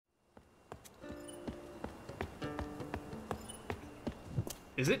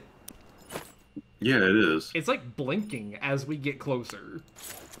Is it? Yeah, it is. It's like blinking as we get closer.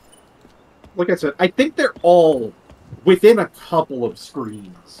 Like I said, I think they're all within a couple of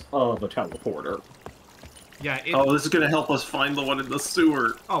screens of a teleporter. Yeah, Oh, this is gonna help us find the one in the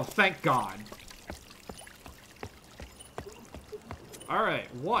sewer. Oh, thank God.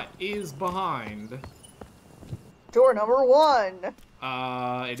 Alright, what is behind? Door number 1.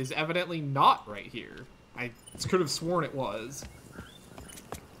 It is evidently not right here. I could have sworn it was.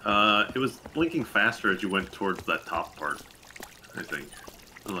 It was blinking faster as you went towards that top part, I think.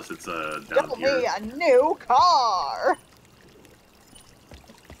 Unless it's, down Got here. me a new car!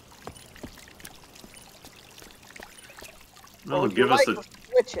 Well, Would you give us like to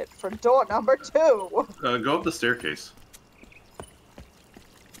switch it for door number 2? Go up the staircase.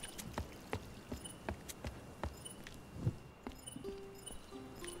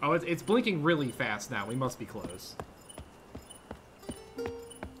 Oh, it's blinking really fast now. We must be close.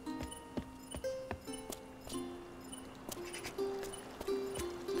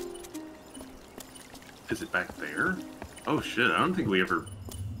 Is it back there? Oh shit, I don't think we ever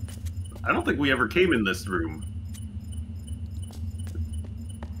came in this room.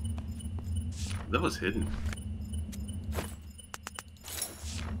 That was hidden.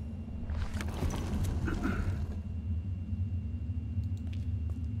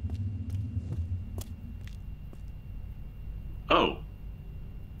 Oh.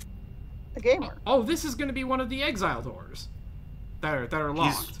 The gamer. Oh, this is going to be one of the Exile doors that are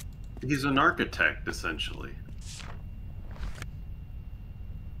locked. He's an architect, essentially.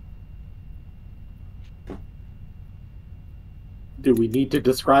 Do we need to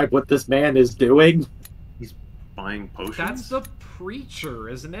describe what this man is doing? He's buying potions? That's the preacher,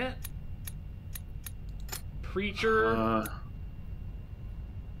 isn't it? Preacher.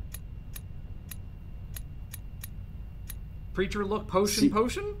 Preacher look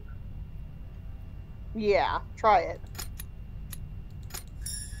potion? Yeah, try it.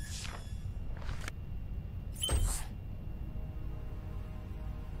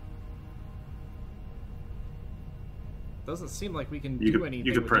 Doesn't seem like we can do anything.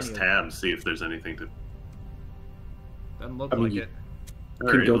 You could with press any of tab, see if there's anything to... Doesn't look like it. You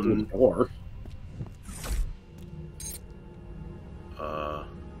can go through the door.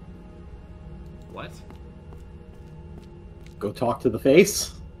 What? Go talk to the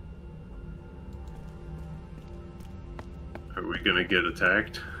face. Are we gonna get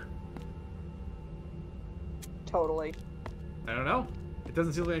attacked? Totally. I don't know. It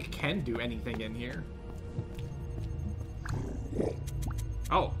doesn't seem like I can do anything in here.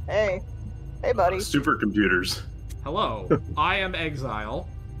 Oh. Hey. Hey, buddy. Supercomputers. Hello. I am Exile.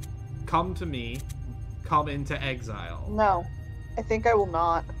 Come to me. Come into Exile. No. I think I will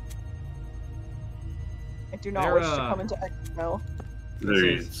not. I do not wish to come into Exile.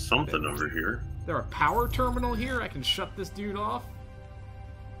 There's something over here. There a power terminal here? I can shut this dude off?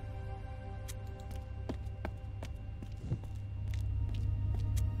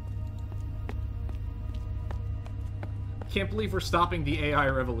 Can't believe we're stopping the AI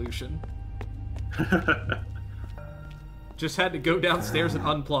revolution. Just had to go downstairs and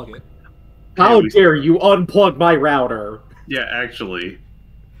unplug it. How dare you unplug my router? Yeah, actually.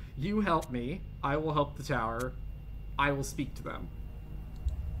 You help me. I will help the tower. I will speak to them.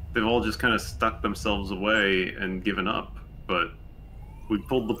 They've all just kind of stuck themselves away and given up, but we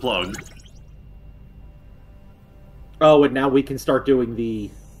pulled the plug. Oh, and now we can start doing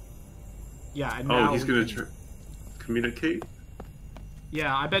the... Yeah, and now he's gonna communicate?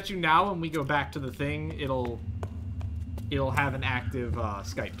 Yeah, I bet you now when we go back to the thing, it'll have an active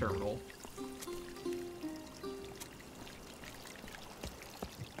Skype terminal.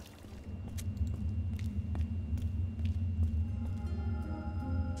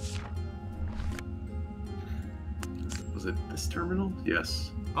 Was it this terminal?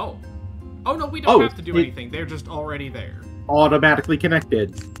 Yes. Oh. Oh, no, we don't have to do anything. They're just already there. Automatically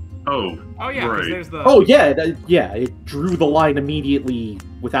connected. Oh, oh yeah, right. There's the... Oh, yeah, it drew the line immediately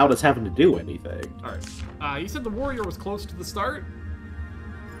without us having to do anything. Alright. You said the warrior was close to the start?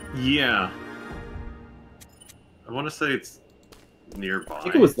 Yeah. I want to say it's nearby. I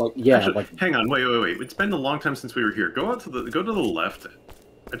think it was like, yeah, actually, like... Hang on, wait. It's been a long time since we were here. Go to the left.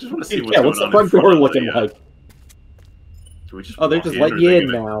 I just want to see what's going on. What's the front door looking like? Oh, they're just letting you in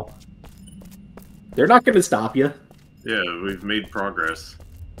now. They're not going to stop you. Yeah, we've made progress.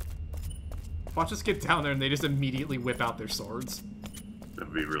 Watch us get down there and they just immediately whip out their swords.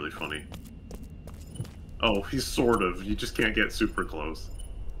 That'd be really funny. Oh, he's sort of. You just can't get super close.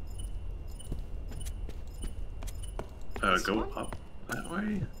 Go up that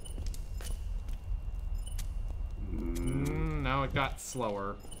way? No, now it got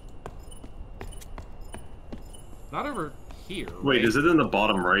slower. Not over here. Wait, right? is it in the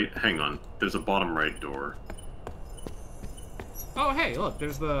bottom right? Hang on. There's a bottom right door. Oh, hey, look,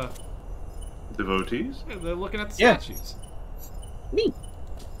 there's the... Devotees? Yeah, they're looking at the Yeah. statues. Neat.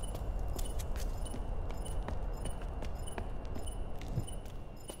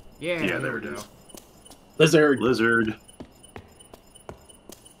 Yeah, Yeah, there there we it go. is. Lizard. Lizard.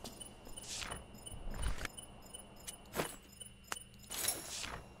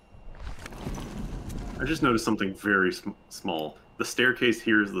 I just noticed something very small. The staircase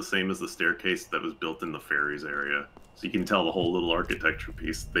here is the same as the staircase that was built in the ferries area. So you can tell the whole little architecture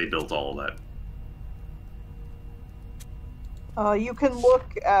piece, they built all of that. You can look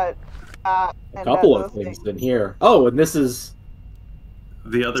at A and couple at of the things thing. in here. Oh, and this is...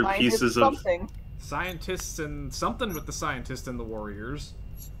 The other Scientist pieces of... something. Scientists and something with the scientists and the warriors.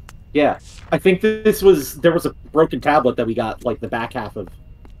 Yeah. I think this was... There was a broken tablet that we got, like, the back half of.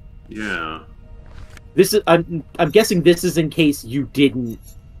 Yeah. This is... I'm guessing this is in case you didn't...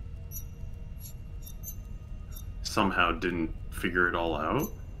 Somehow didn't figure it all out.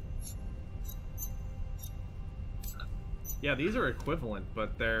 Yeah, these are equivalent,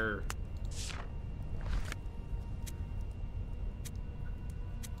 but they're...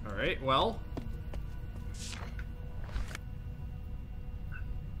 Alright, well...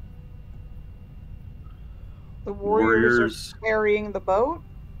 The warriors Warriors. are carrying the boat.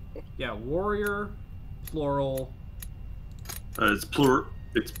 Yeah, warrior, plural. It's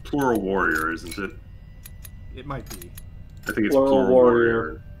plural warrior, isn't it? It might be. I think it's Plural plural warrior.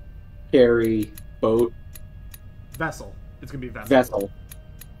 warrior. Carry, boat, Vessel. It's gonna be vessel. vessel.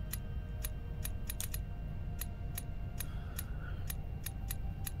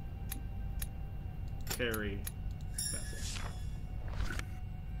 Carry, vessel.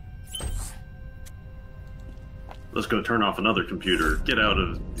 Let's go turn off another computer. Get out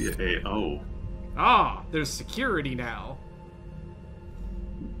of the AO. Ah, there's security now.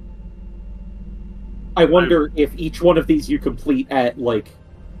 I wonder if each one of these you complete at, like,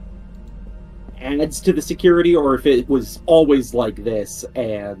 adds to the security, or if it was always like this,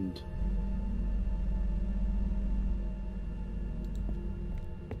 and...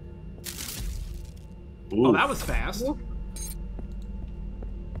 Ooh. Oh, that was fast.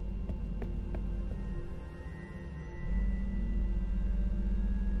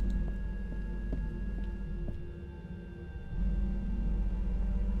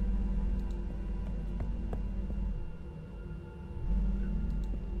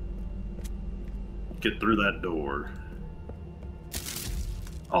 Get through that door.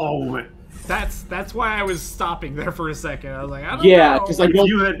 Oh, man. That's why I was stopping there for a second. I was like, I don't Yeah, know. 'cause I don't...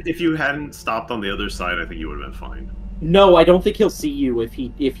 If you hadn't stopped on the other side, I think you would have been fine. No, I don't think he'll see you if he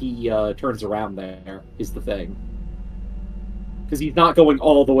turns around there, is the thing. Because he's not going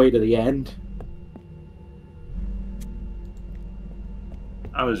all the way to the end.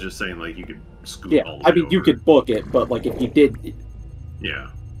 I was just saying, like, you could scoot Yeah, all the I way mean, you over. could book it, but, like, if you did... Yeah.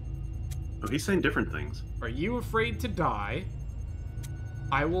 Oh, he's saying different things. Are you afraid to die?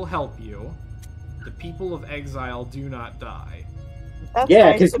 I will help you. The people of Exile do not die. That's Yeah,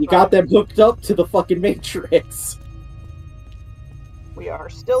 nice because to you got know. them hooked up to the fucking Matrix. We are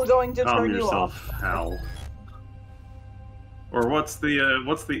still going to Calm turn you yourself, off. Hal. Or what's the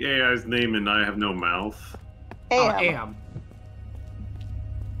AI's name in I Have No Mouth? Am.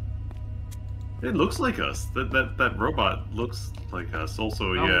 It looks like us. That robot looks like us.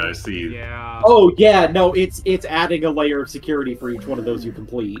 Also, Oh, yeah, I see. Yeah. Oh, yeah, no, it's adding a layer of security for each one of those you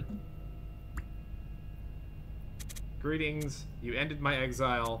complete. Greetings. You ended my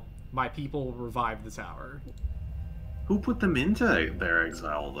exile. My people revived the tower. Who put them into their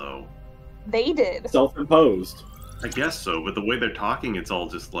exile, though? They did. Self-imposed. I guess so, but the way they're talking, it's all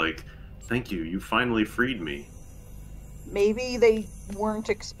just like, "Thank you, you finally freed me." Maybe they weren't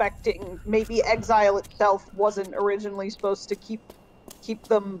expecting. Maybe exile itself wasn't originally supposed to keep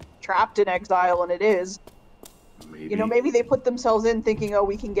them trapped in exile, and it is. Maybe. You know, maybe they put themselves in thinking, "Oh,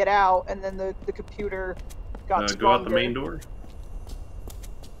 we can get out," and then the computer got Go stronger. out the main door.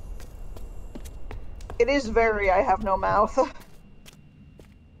 It is very. I have no mouth.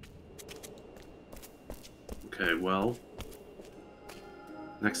 Okay, well.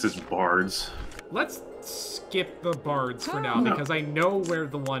 Next is bards. Let's skip the bards for now, No. because I know where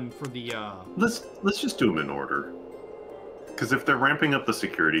the one for the, Let's just do them in order. Because if they're ramping up the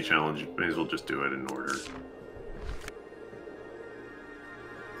security challenge, you may as well just do it in order.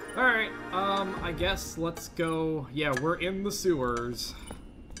 Alright, I guess let's go... Yeah, we're in the sewers.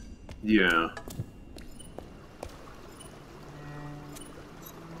 Yeah.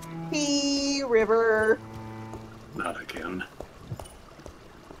 Pee river. Not again.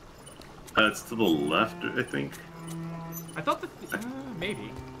 It's to the left, I think. I thought that...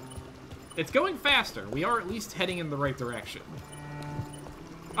 maybe. It's going faster. We are at least heading in the right direction.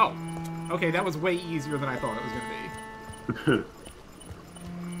 Oh. Okay, that was way easier than I thought it was going to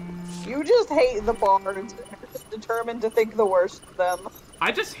be. You just hate the bards. Determined to think the worst of them.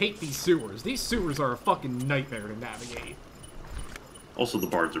 I just hate these sewers. These sewers are a fucking nightmare to navigate. Also, the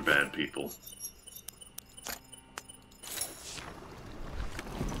bards are bad people.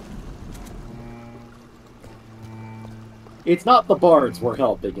 It's not the bards we're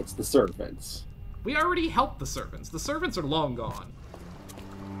helping, it's the servants. We already helped the servants. The servants are long gone.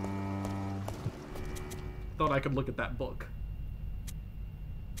 Thought I could look at that book.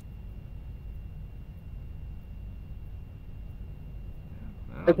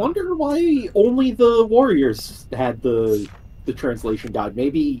 I wonder why only the warriors had the translation guide.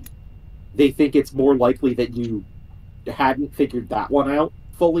 Maybe they think it's more likely that you hadn't figured that one out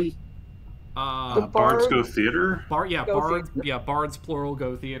fully. Bards go theater? Bards. Yeah, bards plural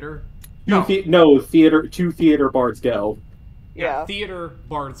go theater. Theater. Two theater bards go. Yeah, theater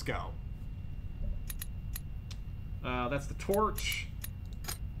bards go. That's the torch.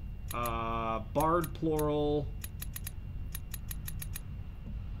 Bard plural.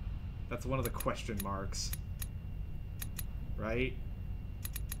 That's one of the question marks. Right?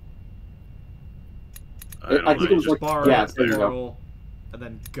 I think it was like bard plural. And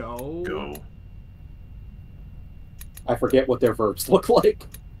then go. Go. I forget what their verbs look like.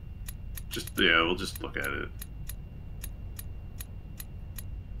 We'll just look at it.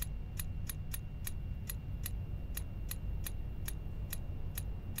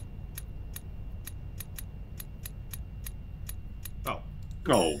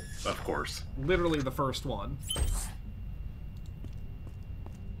 Oh, of course. Literally the first one.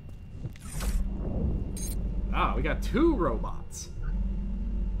 Ah, we got 2 robots.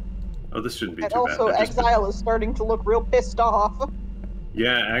 Oh, this shouldn't be and too bad. And also, Exile is starting to look real pissed off.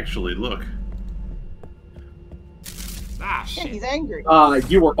 Yeah, actually, look. Ah, shit. Yeah, he's angry.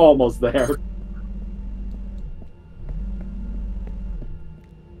 You were almost there.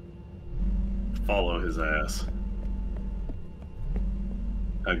 Follow his ass.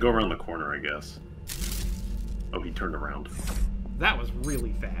 Go around the corner, I guess. Oh, he turned around. That was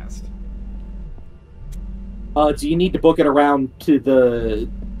really fast. Do you need to book it around to the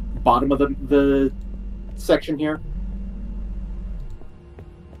bottom of the section here?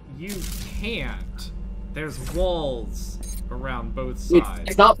 You can't. There's walls around both sides.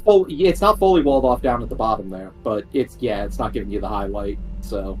 It's not fully walled off down at the bottom there, but it's not giving you the highlight,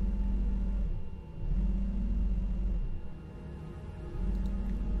 so.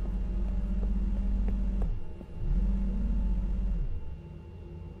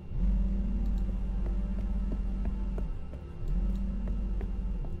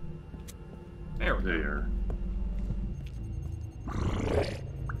 There we go. There.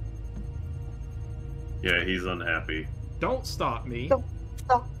 Yeah, he's unhappy. Don't stop me. Don't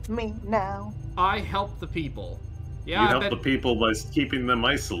stop me now. I help the people. Yeah, You help the people by keeping them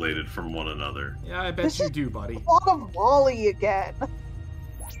isolated from one another. Yeah, I bet you do, buddy. A lot of Wally again.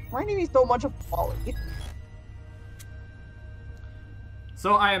 Reminding me so much of Wally.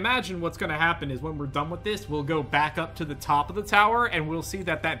 So I imagine what's going to happen is when we're done with this, we'll go back up to the top of the tower, and we'll see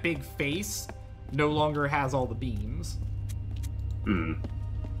that that big face no longer has all the beams. Hmm.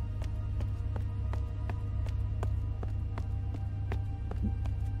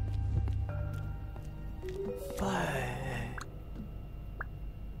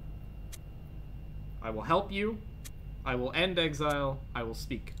 I will help you. I will end exile. I will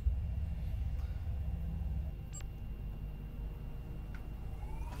speak.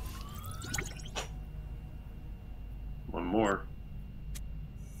 One more.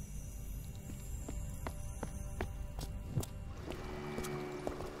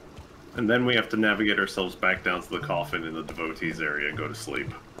 And then we have to navigate ourselves back down to the coffin in the devotees area and go to sleep.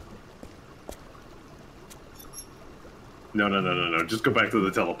 No. Just go back to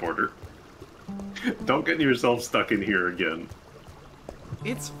the teleporter. Don't get yourself stuck in here again.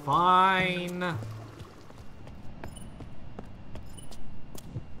 It's fine. I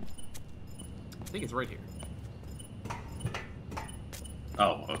think it's right here.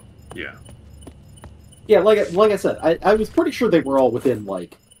 Oh, yeah. Yeah, like I said, I was pretty sure they were all within,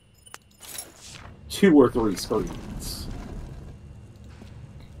 like, 2 or 3 screens.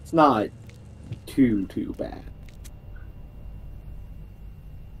 It's not too bad.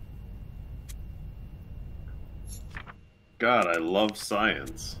 God, I love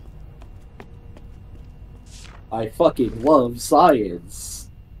science. I fucking love science.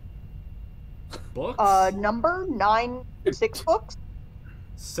 Books? Number 9, 6 books?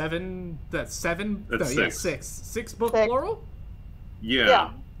 7. That's 7. That's no, 6. Yeah, 6. 6 book Six. plural? Yeah. Yeah.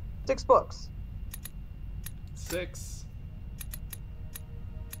 6 books. 6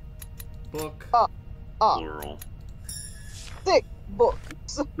 book. Plural. 6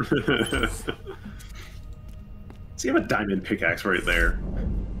 books. So you have a diamond pickaxe right there.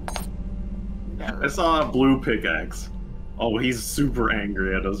 I saw a blue pickaxe. Oh, he's super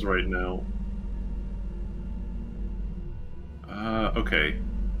angry at us right now. Okay.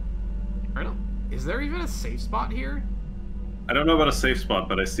 I don't. Is there even a safe spot here? I don't know about a safe spot,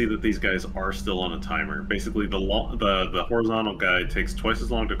 but I see that these guys are still on a timer. Basically, the horizontal guy takes twice as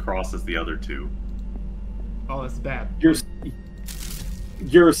long to cross as the other two. Oh, that's bad.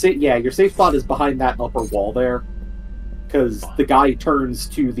 Your safe spot is behind that upper wall there, because the guy turns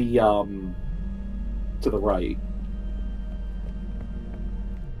to the right.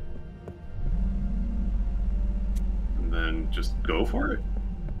 And then just go for it.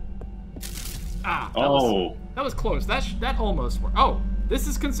 Ah. Oh. That was close. That almost worked. Oh, this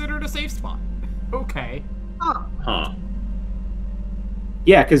is considered a safe spot. Okay. Huh.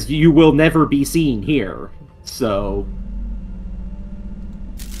 Yeah, because you will never be seen here. So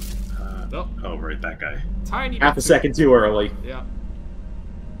Oh, right, that guy. Tiny. half a second too early. Yeah.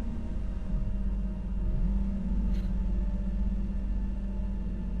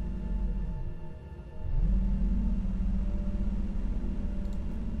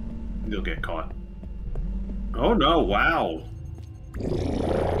 You'll get caught. Oh no! Wow.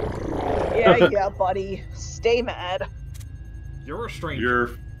 Yeah, buddy. Stay mad. You're a stranger. You're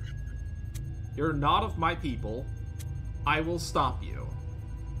You're not of my people. I will stop you.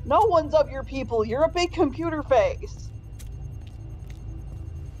 No one's of your people. You're a big computer face.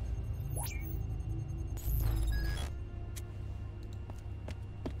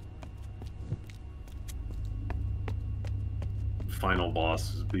 final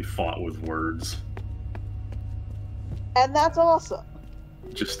boss be fought with words. And that's awesome.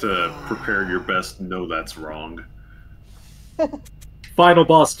 Just to prepare your best, no, that's wrong. Final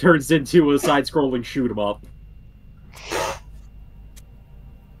boss turns into a side-scrolling shoot-'em-up.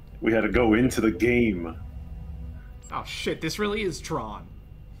 We had to go into the game. Oh shit, this really is Tron.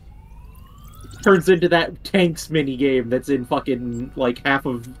 Turns into that tanks minigame that's in fucking, like, half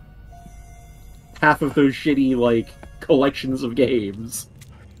of those shitty, like, collections of games.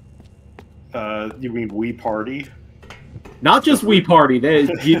 You mean Wii Party? Not just Wii Party.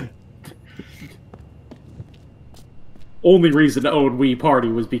 Only reason to own Wii Party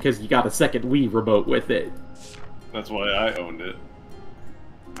was because you got a second Wii remote with it. That's why I owned it.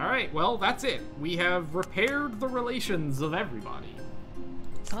 Alright, well, that's it. We have repaired the relations of everybody.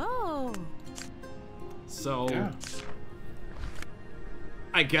 Oh. So, Yeah.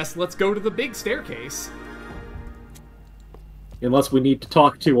 I guess let's go to the big staircase. Unless we need to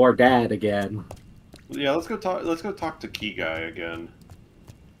talk to our dad again. Yeah, let's go talk to Key Guy again.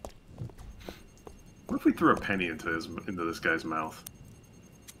 What if we threw a penny into this guy's mouth?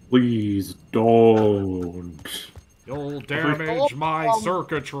 Please don't. You'll damage my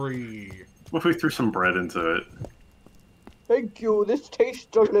circuitry. What if we threw some bread into it? Thank you, this tastes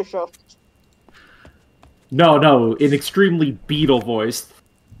delicious. No, an extremely Beetle voice.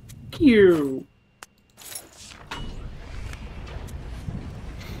 Thank you.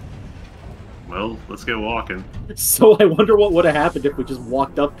 Well, let's get walking. So I wonder what would have happened if we just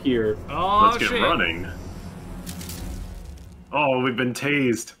walked up here. Oh, Let's get shit. running. Oh, we've been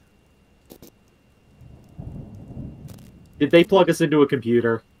tased. Did they plug us into a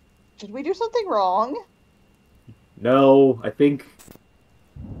computer? Did we do something wrong? No, I think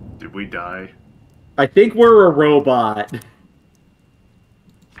Did we die? we're a robot.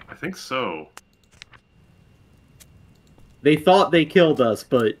 I think so. They thought they killed us,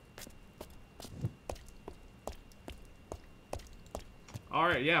 but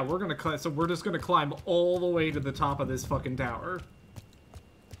Alright, yeah, we're gonna so we're just gonna climb all the way to the top of this fucking tower.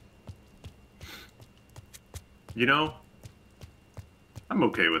 You know, I'm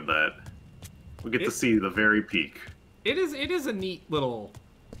okay with that. We get to see the very peak. It is a neat little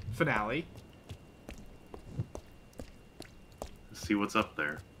finale. Let's see what's up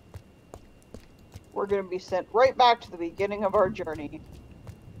there. We're gonna be sent right back to the beginning of our journey.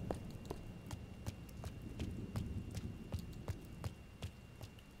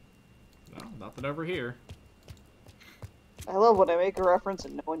 No, nothing over here. I love when I make a reference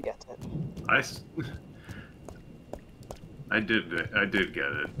and no one gets it. I did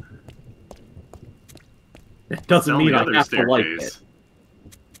get it. it doesn't Down mean the I other have to like staircase. it.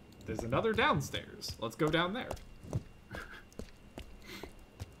 There's another downstairs. Let's go down there.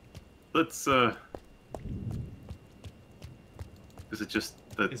 Let's, is it just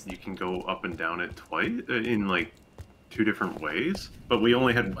that you can go up and down it twice in like 2 different ways, but we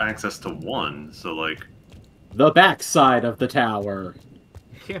only had access to one, so like The backside of the tower.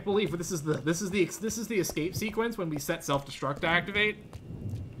 Can't believe this is the escape sequence when we set self-destruct to activate.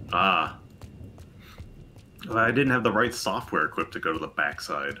 well, I didn't have the right software equipped to go to the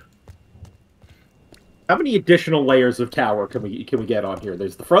backside. How many additional layers of tower can we get on here?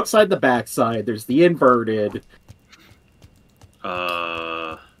 There's the front side, the back side. There's the inverted.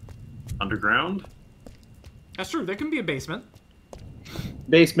 Underground? That's true. There can be a basement.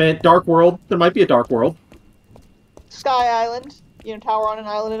 Basement, dark world. There might be a dark world. Sky Island. You know, tower on an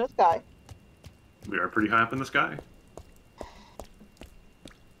island in a sky. We are pretty high up in the sky.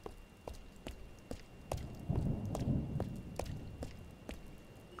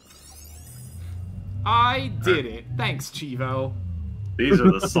 I did it. Thanks, Chivo. These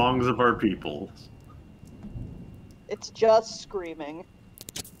are the songs of our people. It's just screaming.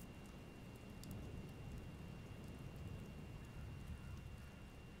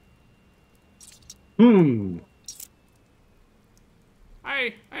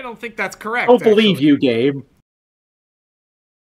 I don't think that's correct. Don't believe actually. you, Gabe.